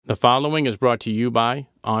The following is brought to you by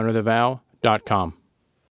HonorTheVow.com.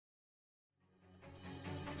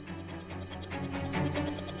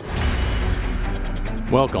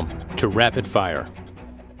 Welcome to Rapid Fire.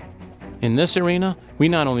 In this arena, we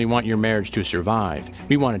not only want your marriage to survive,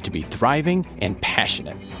 we want it to be thriving and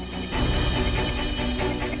passionate.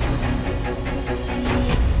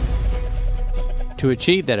 To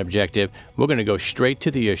achieve that objective, we're going to go straight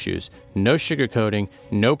to the issues. No sugarcoating,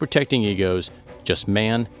 no protecting egos, just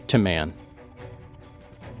man to man.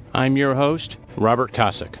 I'm your host, Robert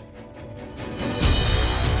Kosick.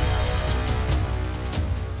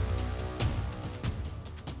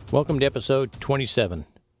 Welcome to episode 27.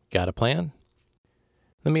 Got a plan?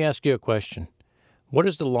 Let me ask you a question. What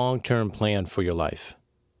is the long-term plan for your life?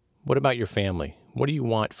 What about your family? What do you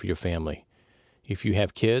want for your family? If you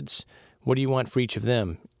have kids, what do you want for each of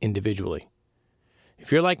them individually?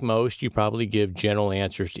 If you're like most, you probably give general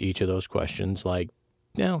answers to each of those questions like,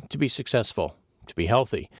 to be successful, to be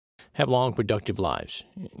healthy, have long, productive lives.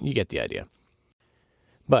 You get the idea.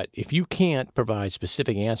 But if you can't provide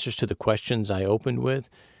specific answers to the questions I opened with,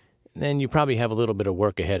 then you probably have a little bit of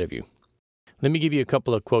work ahead of you. Let me give you a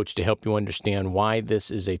couple of quotes to help you understand why this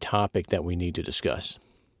is a topic that we need to discuss.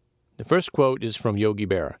 The first quote is from Yogi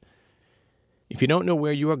Berra. If you don't know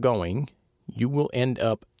where you are going, you will end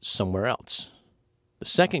up somewhere else. The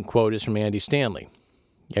second quote is from Andy Stanley.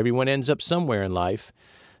 Everyone ends up somewhere in life.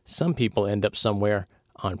 Some people end up somewhere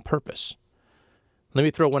on purpose. Let me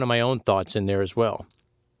throw one of my own thoughts in there as well.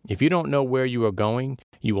 If you don't know where you are going,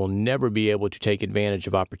 you will never be able to take advantage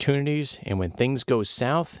of opportunities, and when things go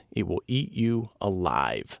south, it will eat you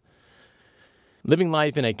alive. Living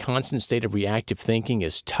life in a constant state of reactive thinking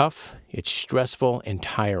is tough, it's stressful, and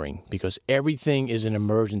tiring because everything is an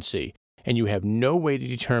emergency, and you have no way to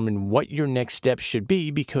determine what your next step should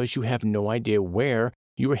be because you have no idea where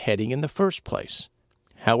you are heading in the first place.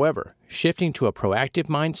 However, shifting to a proactive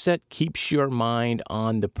mindset keeps your mind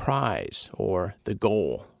on the prize or the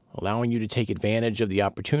goal, allowing you to take advantage of the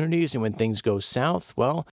opportunities, and when things go south,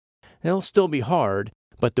 well, they'll still be hard,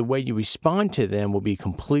 but the way you respond to them will be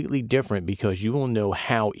completely different because you will know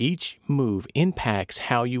how each move impacts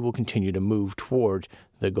how you will continue to move toward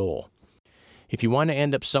the goal. If you want to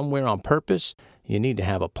end up somewhere on purpose, you need to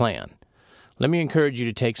have a plan. Let me encourage you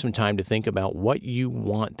to take some time to think about what you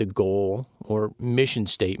want the goal or mission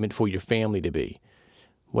statement for your family to be.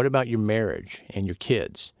 What about your marriage and your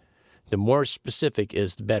kids? The more specific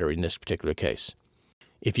is the better in this particular case.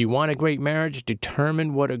 If you want a great marriage,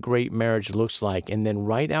 determine what a great marriage looks like and then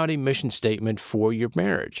write out a mission statement for your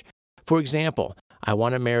marriage. For example, I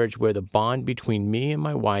want a marriage where the bond between me and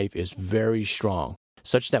my wife is very strong,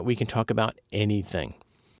 such that we can talk about anything.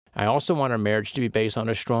 I also want our marriage to be based on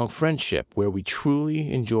a strong friendship where we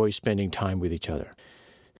truly enjoy spending time with each other.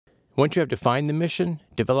 Once you have defined the mission,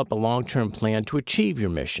 develop a long-term plan to achieve your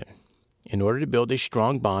mission. In order to build a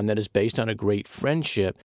strong bond that is based on a great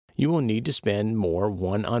friendship, you will need to spend more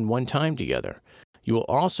one-on-one time together. You will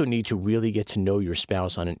also need to really get to know your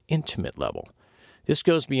spouse on an intimate level. This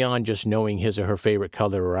goes beyond just knowing his or her favorite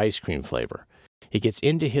color or ice cream flavor. It gets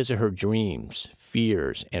into his or her dreams,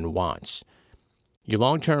 fears, and wants. Your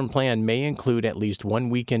long-term plan may include at least one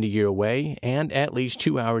weekend a year away and at least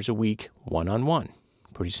 2 hours a week one-on-one.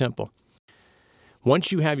 Pretty simple.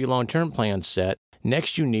 Once you have your long-term plan set,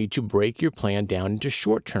 next you need to break your plan down into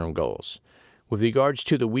short-term goals. With regards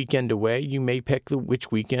to the weekend away, you may pick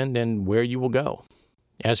which weekend and where you will go.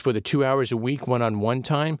 As for the 2 hours a week one-on-one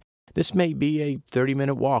time, this may be a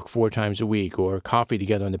 30-minute walk 4 times a week, or coffee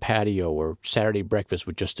together on the patio, or Saturday breakfast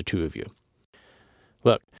with just the two of you.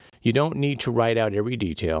 Look, you don't need to write out every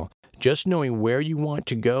detail. Just knowing where you want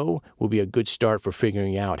to go will be a good start for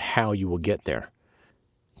figuring out how you will get there.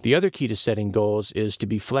 The other key to setting goals is to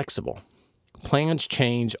be flexible. Plans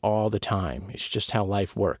change all the time. It's just how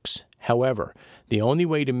life works. However, the only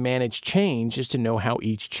way to manage change is to know how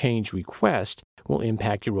each change request will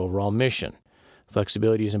impact your overall mission.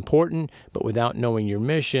 Flexibility is important, but without knowing your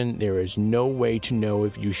mission, there is no way to know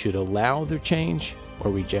if you should allow the change or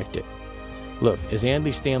reject it. Look, as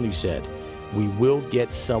Andy Stanley said, we will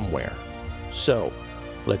get somewhere. So,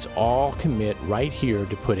 let's all commit right here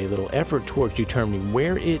to put a little effort towards determining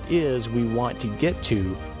where it is we want to get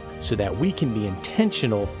to so that we can be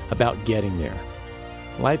intentional about getting there.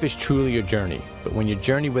 Life is truly a journey, but when you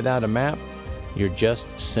journey without a map, you're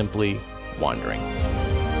just simply wandering.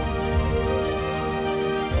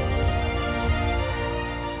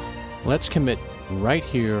 Let's commit right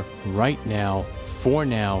here, right now,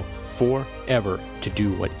 forever, to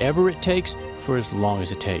do whatever it takes for as long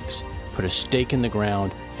as it takes. Put a stake in the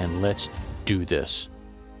ground and let's do this.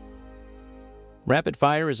 Rapid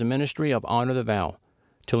Fire is a ministry of Honor the Vow.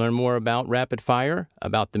 To learn more about Rapid Fire,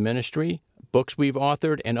 about the ministry, books we've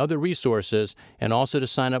authored, and other resources, and also to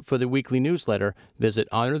sign up for the weekly newsletter, visit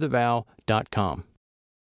honorthevow.com.